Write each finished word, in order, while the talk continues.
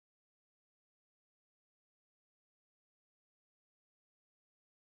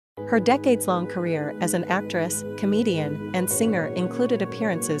Her decades-long career as an actress, comedian, and singer included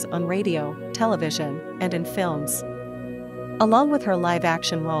appearances on radio, television, and in films. Along with her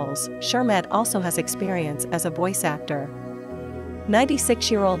live-action roles, Shermet also has experience as a voice actor.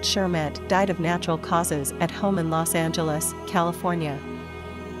 96-year-old Shermet died of natural causes at home in Los Angeles, California.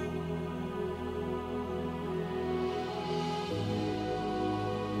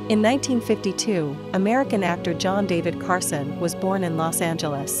 In 1952, American actor John David Carson was born in Los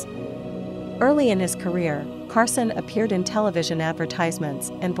Angeles. Early in his career, Carson appeared in television advertisements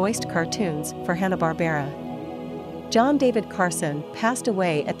and voiced cartoons for Hanna-Barbera. John David Carson passed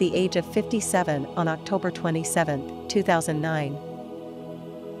away at the age of 57 on October 27, 2009.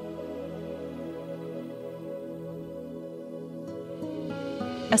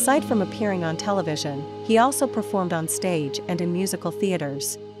 Aside from appearing on television, he also performed on stage and in musical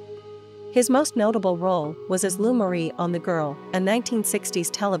theaters. His most notable role was as Lou Marie on The Girl, a 1960s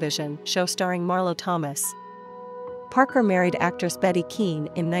television show starring Marlo Thomas. Parker married actress Betty Keane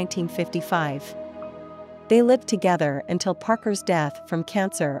in 1955. They lived together until Parker's death from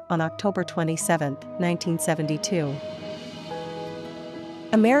cancer on October 27, 1972.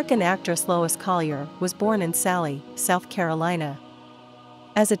 American actress Lois Collier was born in Sally, South Carolina.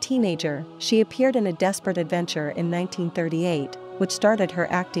 As a teenager, she appeared in A Desperate Adventure in 1938, which started her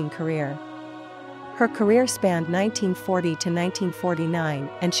acting career. Her career spanned 1940 to 1949,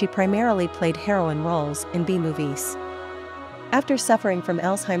 and she primarily played heroine roles in B-movies. After suffering from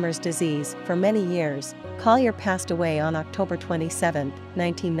Alzheimer's disease for many years, Collier passed away on October 27,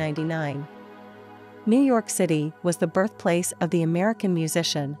 1999. New York City was the birthplace of the American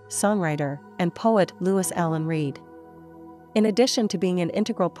musician, songwriter, and poet Louis Allen Reed. In addition to being an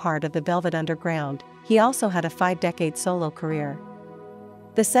integral part of the Velvet Underground, he also had a 5-decade solo career.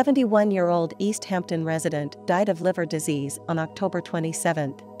 The 71-year-old East Hampton resident died of liver disease on October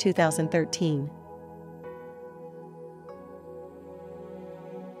 27, 2013.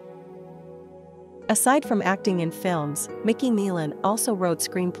 Aside from acting in films, Mickey Neilan also wrote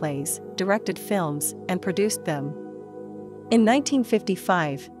screenplays, directed films, and produced them. In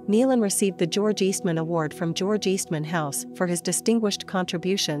 1955, Neilan received the George Eastman Award from George Eastman House for his distinguished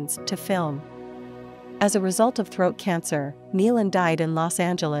contributions to film. As a result of throat cancer, Neilan died in Los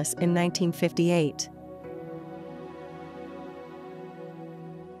Angeles in 1958.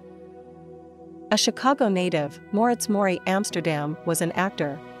 A Chicago native, Morey Amsterdam was an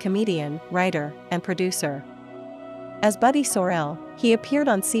actor, comedian, writer, and producer. As Buddy Sorrell, he appeared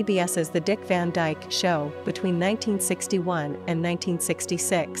on CBS's The Dick Van Dyke Show between 1961 and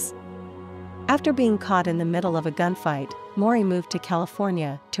 1966. After being caught in the middle of a gunfight, Morey moved to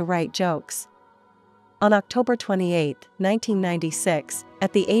California to write jokes. On October 28, 1996,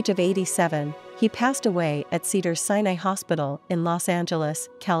 at the age of 87, he passed away at Cedars-Sinai Hospital in Los Angeles,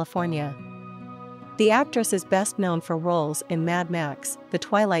 California. The actress is best known for roles in Mad Max, The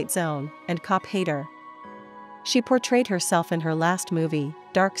Twilight Zone, and Cop Hater. She portrayed herself in her last movie,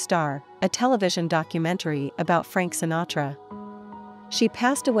 Dark Star, a television documentary about Frank Sinatra. She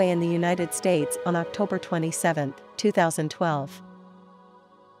passed away in the United States on October 27, 2012.